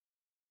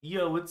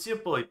Yo, it's your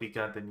boy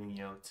Picante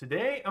Nino.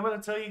 Today, I'm going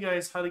to tell you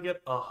guys how to get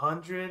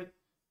 100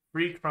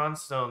 free Cron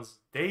Stones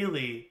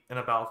daily in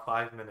about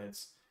 5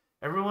 minutes.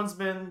 Everyone's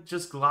been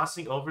just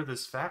glossing over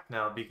this fact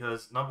now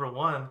because, number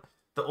one,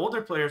 the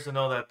older players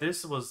know that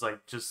this was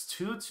like just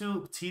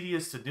too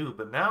tedious to do.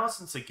 But now,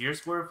 since the gear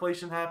score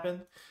inflation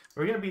happened,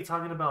 we're going to be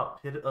talking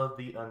about Pit of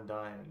the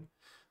Undying.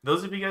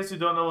 Those of you guys who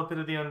don't know what Pit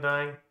of the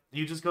Undying,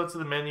 you just go to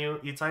the menu,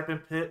 you type in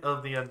Pit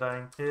of the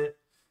Undying Pit.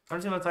 I'm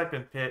just going to type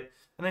in Pit,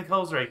 and it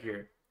goes right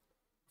here.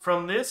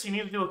 From this, you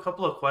need to do a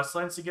couple of quest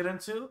lines to get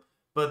into,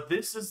 but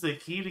this is the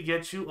key to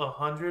get you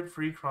 100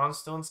 free Cron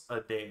Stones a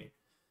day.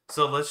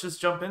 So let's just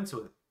jump into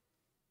it.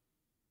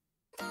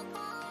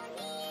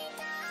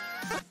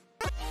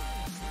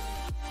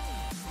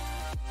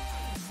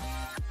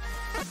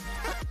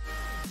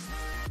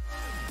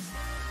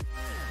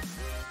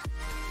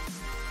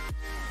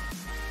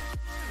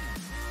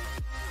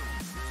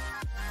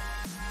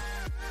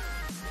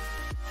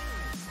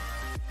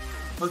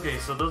 Okay,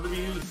 so those of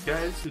you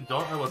guys who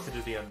don't know what Pit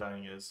of the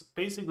Undying is,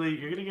 basically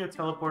you're gonna get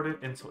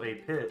teleported into a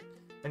pit,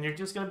 and you're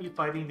just gonna be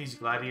fighting these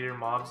gladiator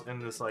mobs in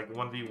this like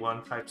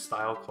 1v1 type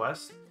style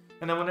quest.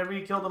 And then whenever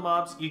you kill the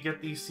mobs, you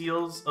get these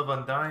seals of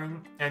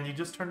Undying, and you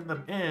just turn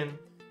them in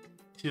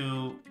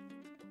to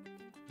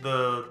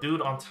the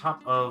dude on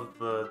top of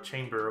the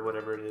chamber or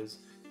whatever it is,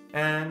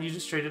 and you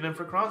just trade it in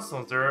for Cron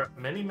Stones. There are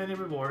many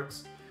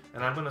rewards,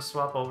 and I'm gonna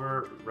swap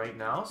over right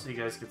now so you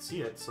guys can see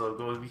it. So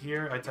go over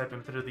here, I type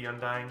in Pit of the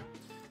Undying.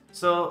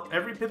 So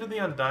every Pit of the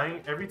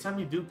Undying, every time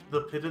you do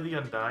the Pit of the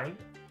Undying,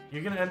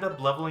 you're gonna end up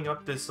leveling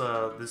up this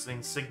this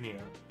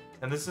insignia.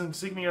 And this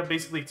insignia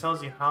basically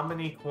tells you how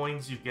many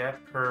coins you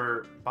get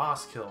per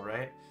boss kill,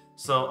 right?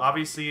 So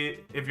obviously,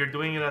 if you're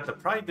doing it at the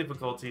Pride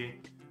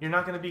difficulty, you're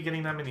not gonna be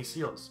getting that many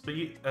seals. But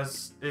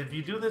if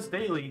you do this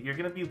daily, you're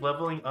gonna be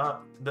leveling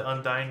up the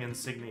Undying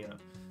insignia.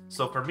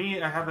 So for me,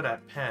 I have it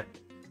at Pen.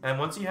 And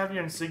once you have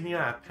your insignia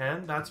at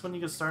Pen, that's when you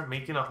can start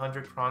making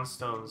 100 Cron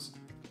Stones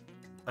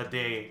a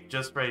day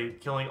just by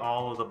killing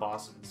all of the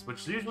bosses,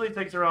 which usually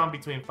takes around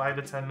between 5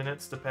 to 10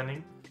 minutes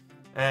depending.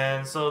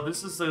 And so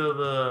this is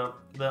the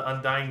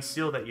Undying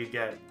seal that you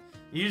get.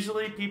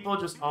 Usually people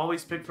just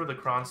always pick for the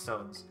Cron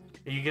Stones.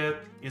 You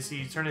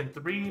turn in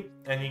 3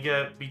 and you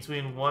get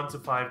between 1 to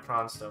 5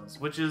 Cron Stones,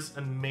 which is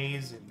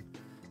amazing.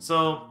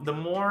 So the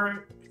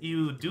more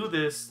you do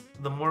this,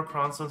 the more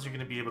Cron Stones you're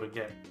going to be able to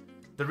get.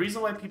 The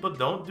reason why people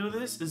don't do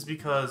this is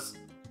because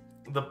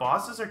the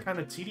bosses are kind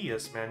of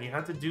tedious, man. You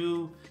have to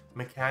do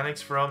mechanics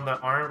for them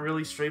that aren't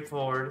really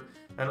straightforward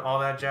and all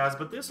that jazz.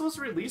 But this was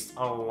released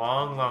a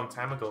long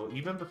time ago,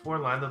 even before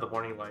Land of the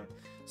Morning Light.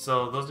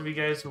 So those of you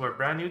guys who are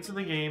brand new to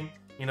the game,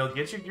 you know,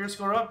 get your gear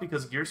score up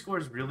because gear score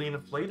is really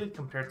inflated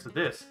compared to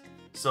this.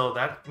 So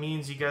that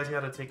means you guys got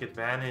to take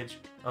advantage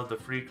of the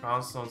free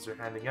Cron Stones they're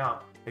handing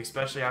out,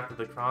 especially after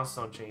the Cron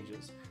Stone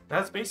changes.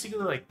 That's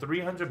basically like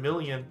 300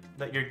 million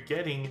that you're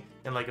getting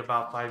in like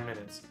about 5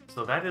 minutes.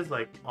 So that is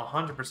like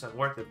 100%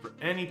 worth it for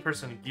any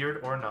person,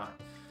 geared or not.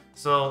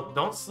 So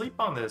don't sleep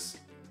on this.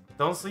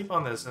 Don't sleep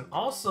on this. And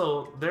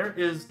also, there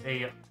is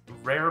a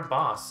rare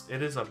boss.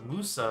 It is a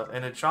Musa,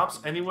 and it drops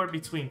anywhere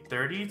between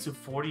 30 to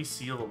 40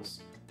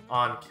 seals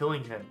on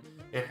killing him.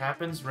 It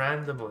happens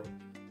randomly.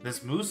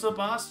 This Musa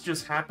boss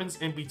just happens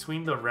in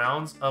between the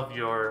rounds of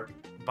your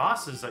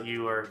bosses that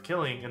you are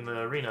killing in the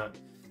arena.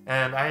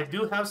 And I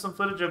do have some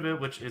footage of it,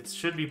 which it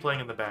should be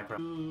playing in the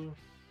background. Ooh.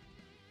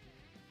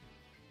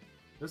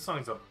 This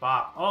song's a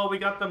bop. Oh, we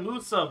got the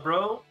Musa,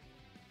 bro.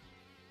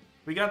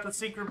 We got the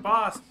secret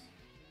boss.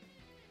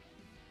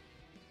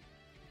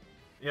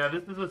 Yeah,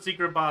 this is a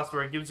secret boss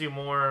where it gives you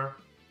more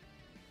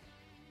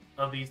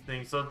of these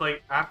things. So it's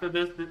like, after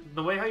this,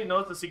 the way how you know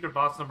it's a secret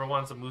boss, number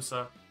one, is a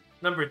Musa.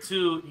 Number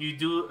two, you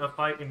do a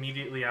fight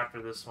immediately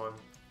after this one.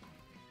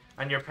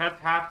 And your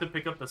pets have to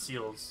pick up the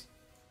seals.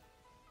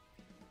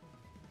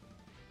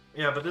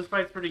 Yeah, but this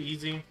fight's pretty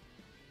easy.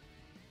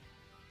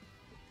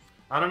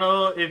 I don't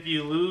know if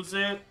you lose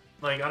it.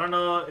 Like, I don't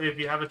know if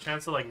you have a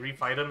chance to, like,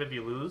 refight him if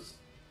you lose.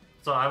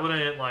 So I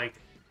wouldn't, like,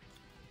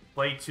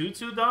 play too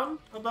dumb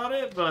about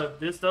it.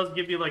 But this does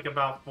give you, like,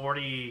 about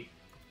 40...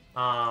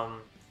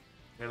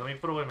 Here, let me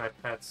put away my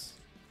pets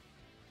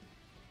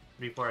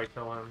before I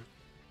kill him.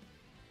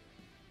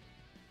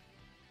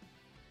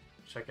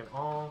 Checking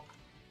all.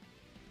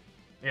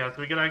 Yeah, so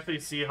we can actually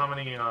see how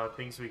many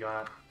things we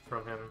got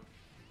from him.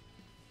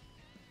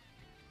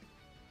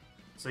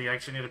 So you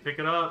actually need to pick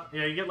it up.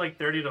 Yeah, you get like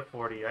 30 to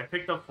 40. I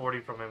picked up 40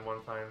 from him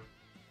one time.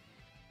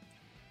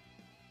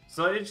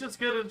 So it's just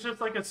good. It's just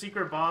like a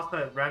secret boss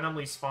that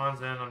randomly spawns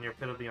in on your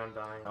Pit of the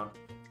Undying.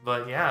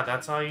 But yeah,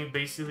 that's how you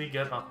basically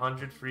get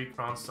 100 free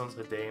Cron Stones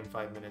a day in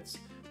 5 minutes.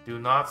 Do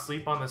not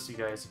sleep on this, you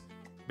guys.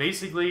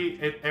 Basically,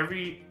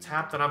 every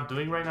tap that I'm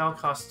doing right now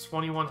costs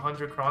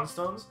 2,100 Cron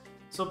Stones.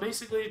 So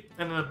basically,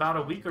 in about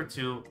a week or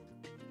two,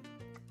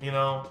 you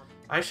know,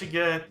 I should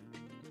get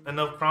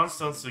enough Cron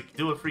Stones to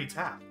do a free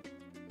tap.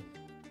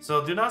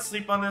 So do not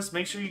sleep on this.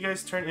 Make sure you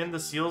guys turn in the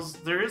seals.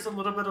 There is a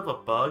little bit of a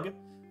bug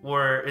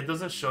where it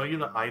doesn't show you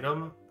the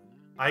item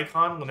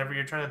icon whenever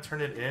you're trying to turn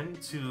it in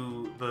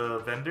to the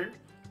vendor.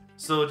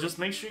 So just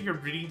make sure you're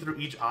reading through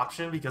each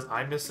option because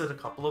I missed it a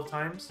couple of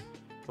times.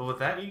 But with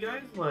that, you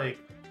guys, like,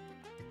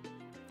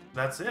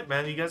 that's it,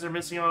 man. You guys are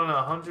missing out on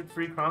 100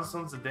 free Cron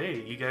stones a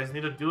day. You guys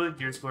need to do it.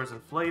 Gear score is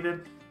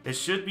inflated. It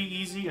should be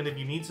easy, and if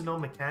you need to know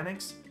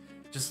mechanics,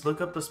 just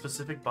look up the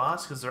specific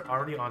boss because they're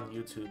already on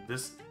YouTube.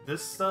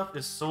 This stuff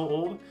is so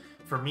old.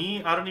 For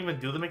me, I don't even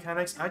do the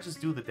mechanics. I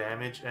just do the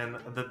damage, and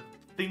the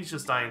things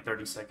just die in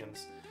 30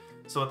 seconds.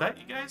 So with that,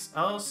 you guys,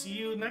 I'll see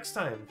you next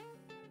time.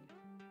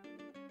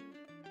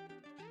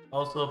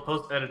 Also,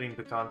 post-editing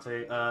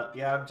Picante.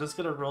 Yeah, I'm just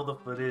gonna roll the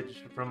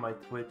footage from my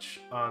Twitch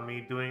on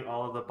me doing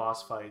all of the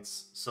boss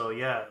fights. So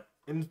yeah,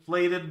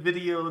 inflated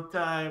video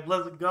time.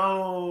 Let's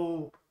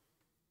go!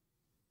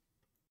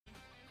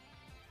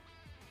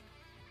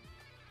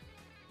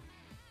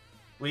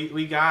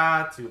 We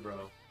got to,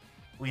 bro.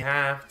 We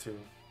have to.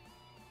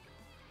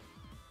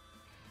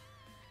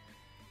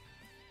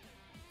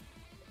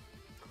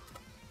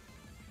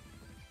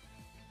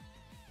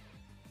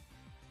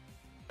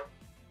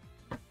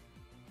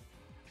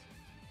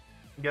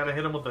 You gotta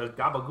hit him with a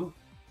gabagoop.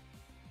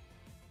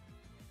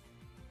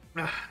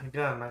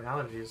 God, my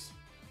allergies.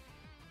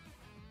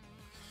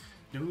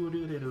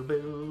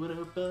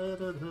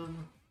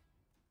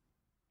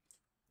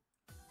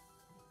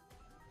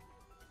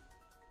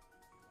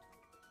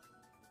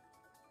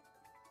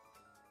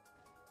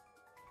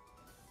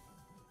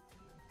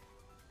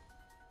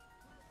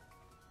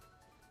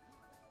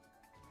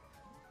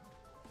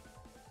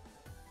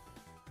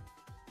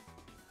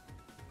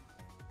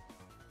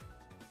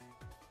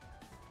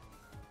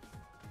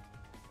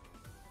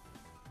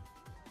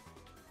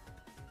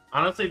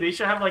 Honestly, they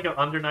should have like an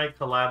Undernight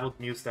collab with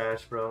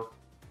Mustache, bro.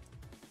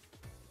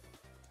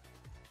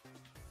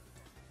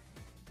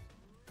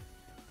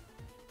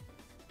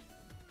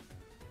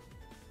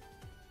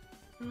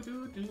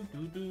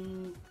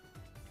 The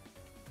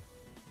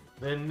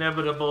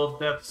inevitable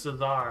Death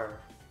Cesar.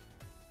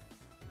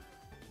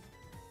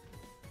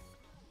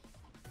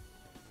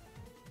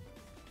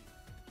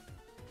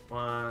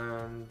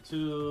 One,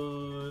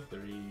 two,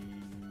 three,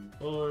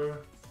 four.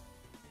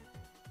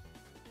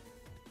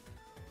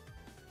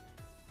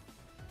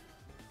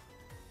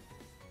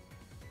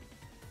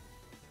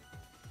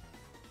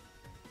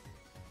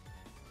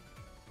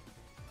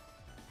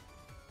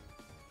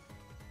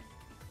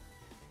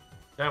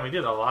 Damn, we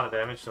did a lot of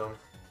damage to him.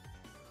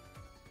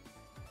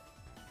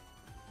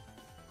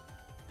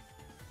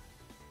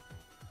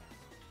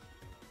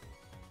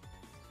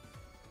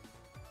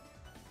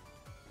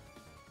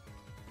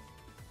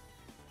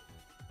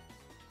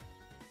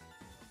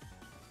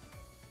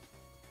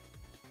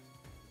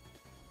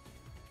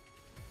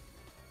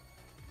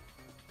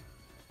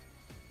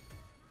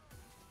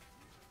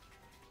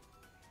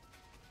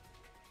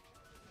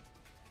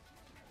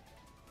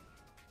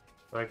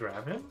 Do I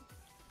grab him?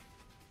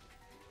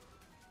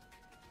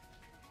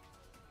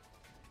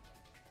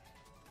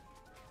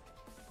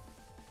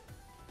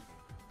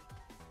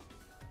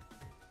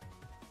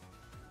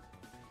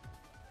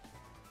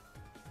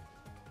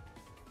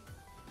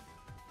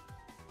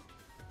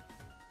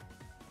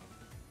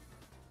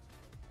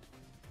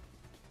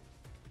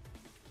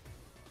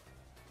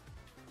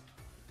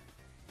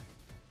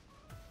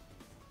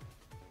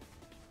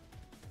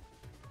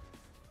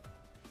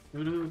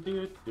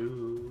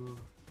 Do.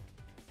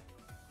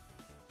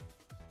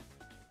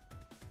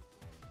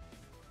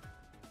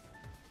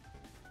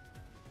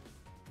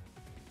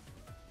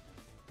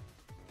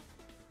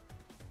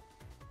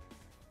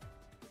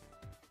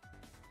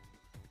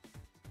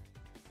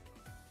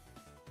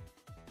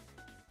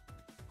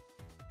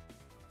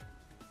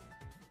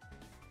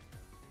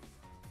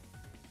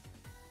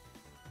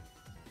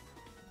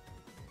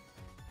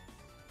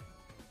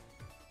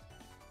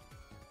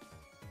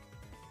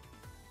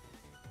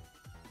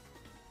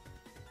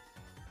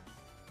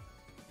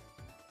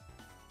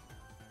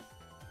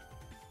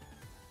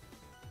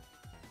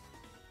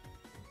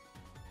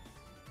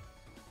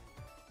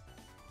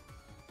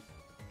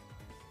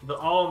 The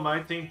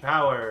almighty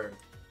power.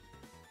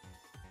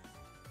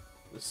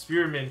 The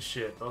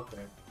spearmanship.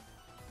 Okay.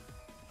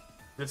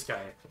 This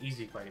guy,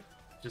 easy fight.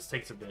 Just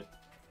takes a bit.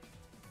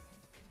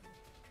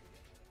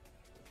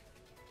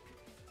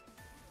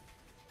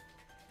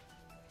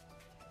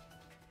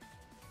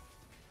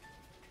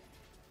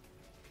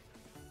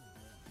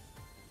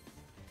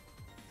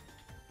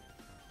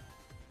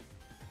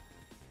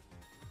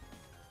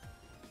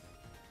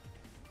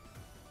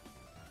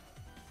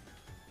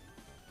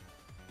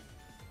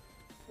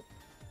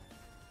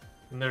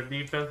 And their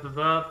defense is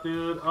up,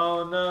 dude.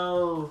 Oh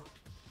no!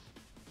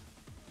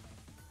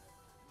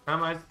 How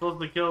am I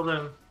supposed to kill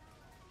them?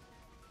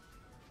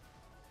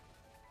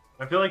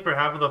 I feel like for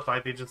half of the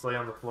fight they just lay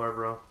on the floor,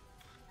 bro.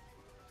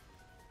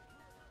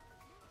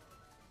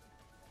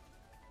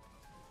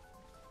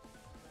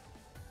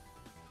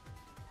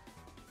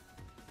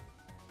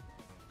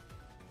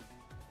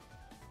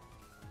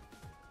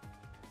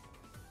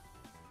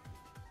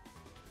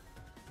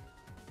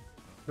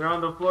 They're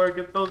on the floor,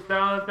 get those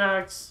down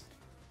attacks!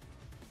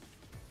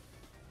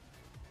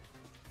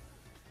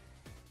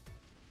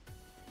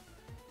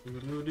 Do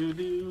do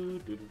do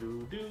do do.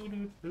 do do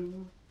do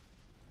do.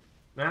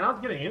 Man, I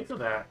was getting into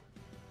that.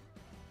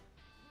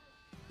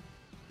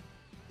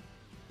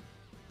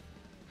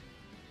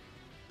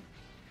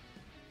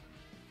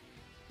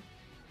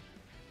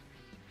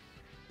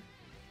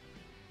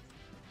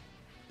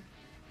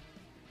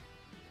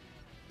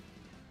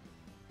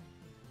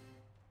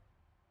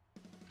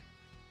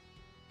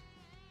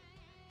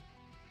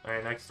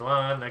 Alright, next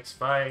one, next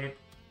fight.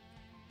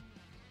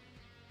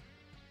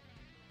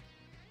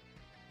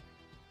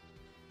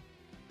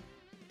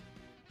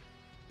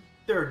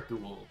 Third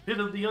duel, Pit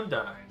of the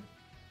Undying.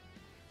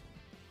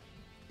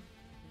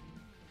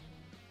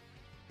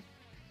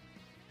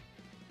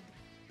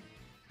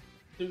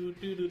 Do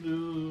do do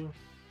do.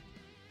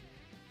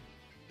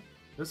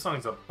 This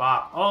song's a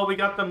bop. Oh, we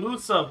got the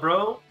Musa,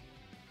 bro.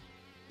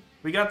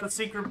 We got the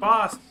secret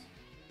boss.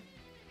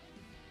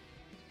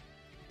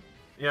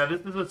 Yeah,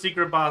 this is a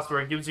secret boss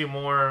where it gives you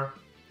more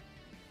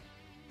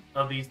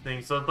of these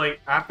things. So it's like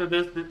after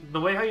this,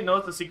 the way how you know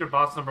it's a secret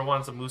boss, number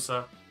one, is a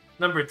Musa.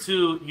 Number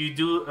two, you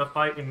do a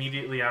fight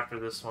immediately after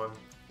this one.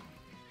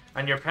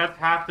 And your pets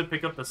have to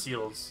pick up the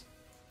seals.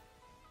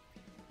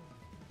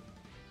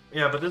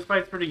 Yeah, but this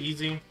fight's pretty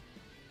easy.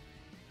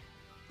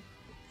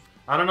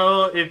 I don't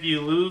know if you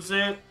lose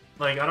it.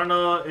 Like, I don't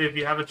know if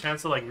you have a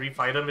chance to, like,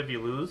 refight him if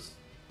you lose.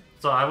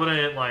 So I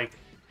wouldn't, like,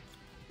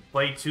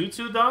 play too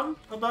dumb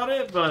about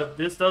it. But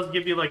this does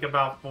give you, like,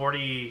 about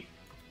 40...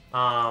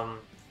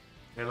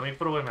 Here, let me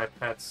put away my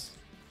pets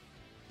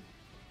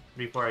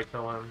before I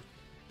kill him.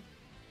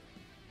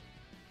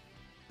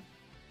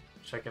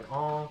 Checking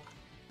all.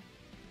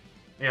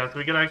 Yeah, so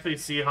we can actually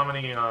see how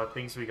many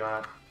things we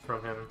got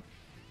from him.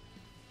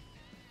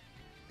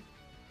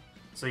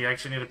 So you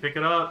actually need to pick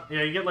it up.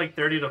 Yeah, you get like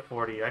 30 to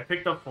 40. I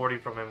picked up 40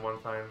 from him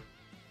one time.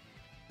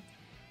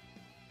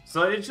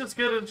 So it's just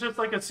good. It's just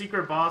like a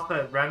secret boss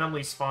that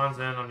randomly spawns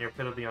in on your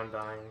Pit of the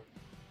Undying.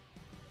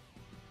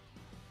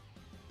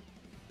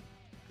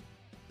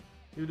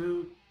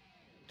 Doo-doo.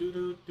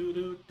 Doo-doo,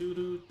 doo-doo,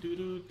 doo-doo,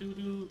 doo-doo,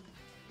 doo-doo.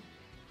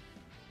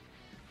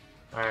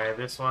 Alright,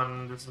 this is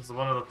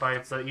one of the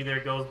fights that either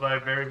goes by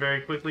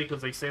very quickly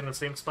because they stay in the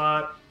same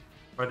spot,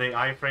 or they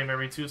iframe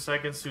every 2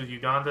 seconds to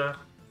Uganda.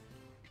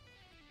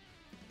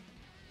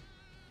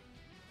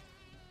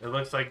 It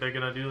looks like they're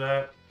gonna do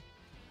that.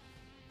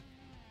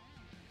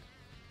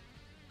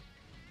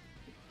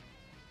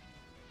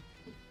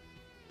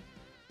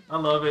 I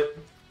love it.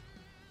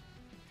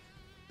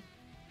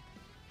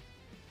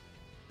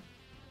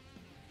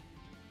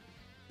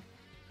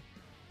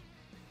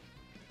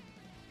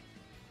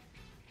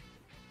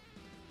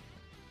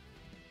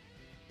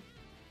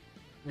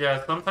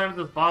 Yeah, sometimes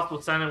the boss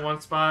will stand in one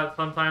spot,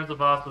 sometimes the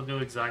boss will do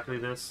exactly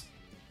this.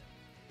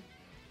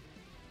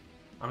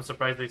 I'm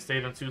surprised they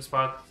stayed in 2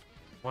 spots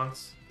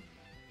once.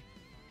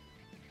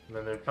 And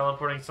then they're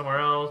teleporting somewhere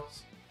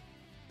else.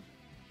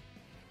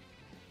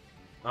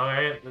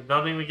 Alright, it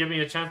doesn't even give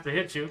me a chance to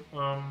hit you.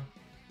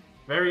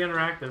 Very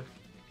interactive.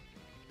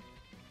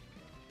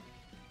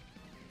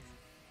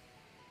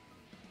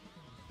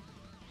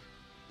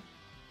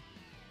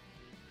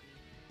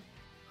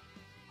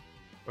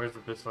 Where's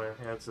it this way?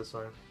 Yeah, it's this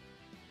way.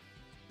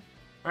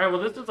 Alright,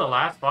 well this is the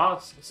last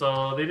boss,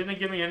 so they didn't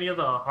give me any of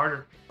the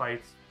harder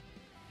fights.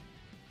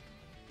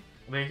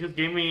 They just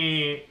gave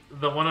me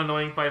the one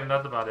annoying fight and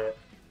that's about it.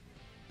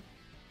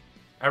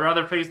 I'd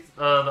rather face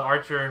the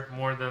archer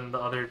more than the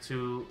other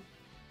two.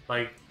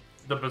 Like,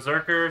 the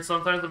berserker,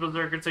 sometimes the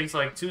berserker takes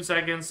like 2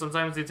 seconds,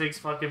 sometimes it takes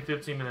fucking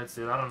 15 minutes,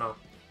 dude. I don't know.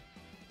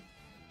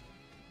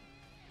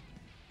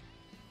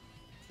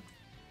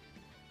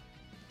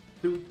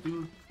 Do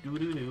do do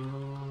do do.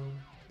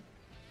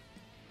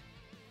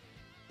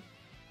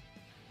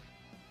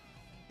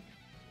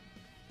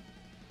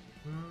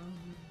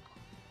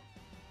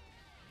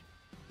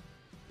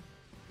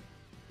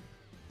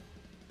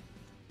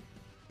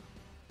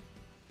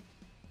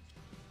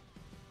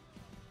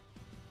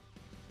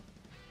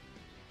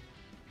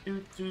 Do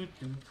do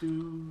do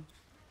do.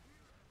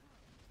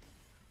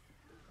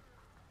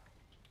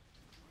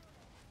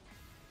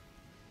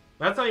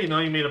 That's how you know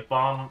you made a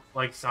bomb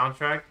like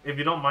soundtrack, if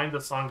you don't mind the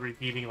song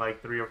repeating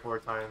like 3 or 4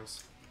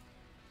 times.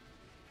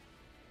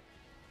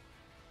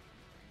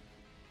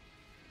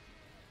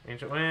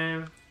 Ancient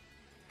Wave.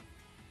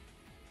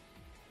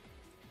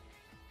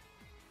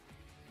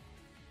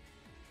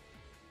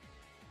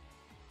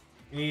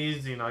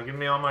 Easy now, give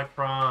me all my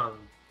Cron.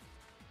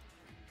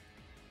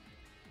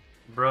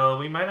 Bro,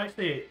 we might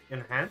actually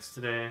enhance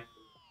today.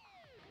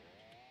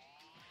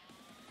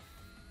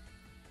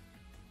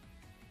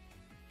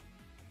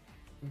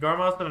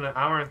 Garmoth's in an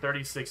hour and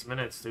 36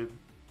 minutes, dude.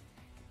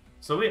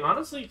 So we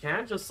honestly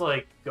can just,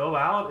 like, go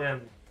out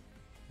and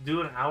do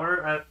an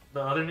hour at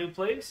the other new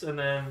place and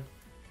then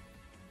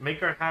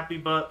make our happy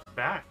butt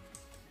back.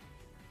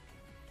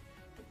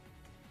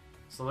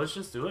 So let's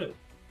just do it.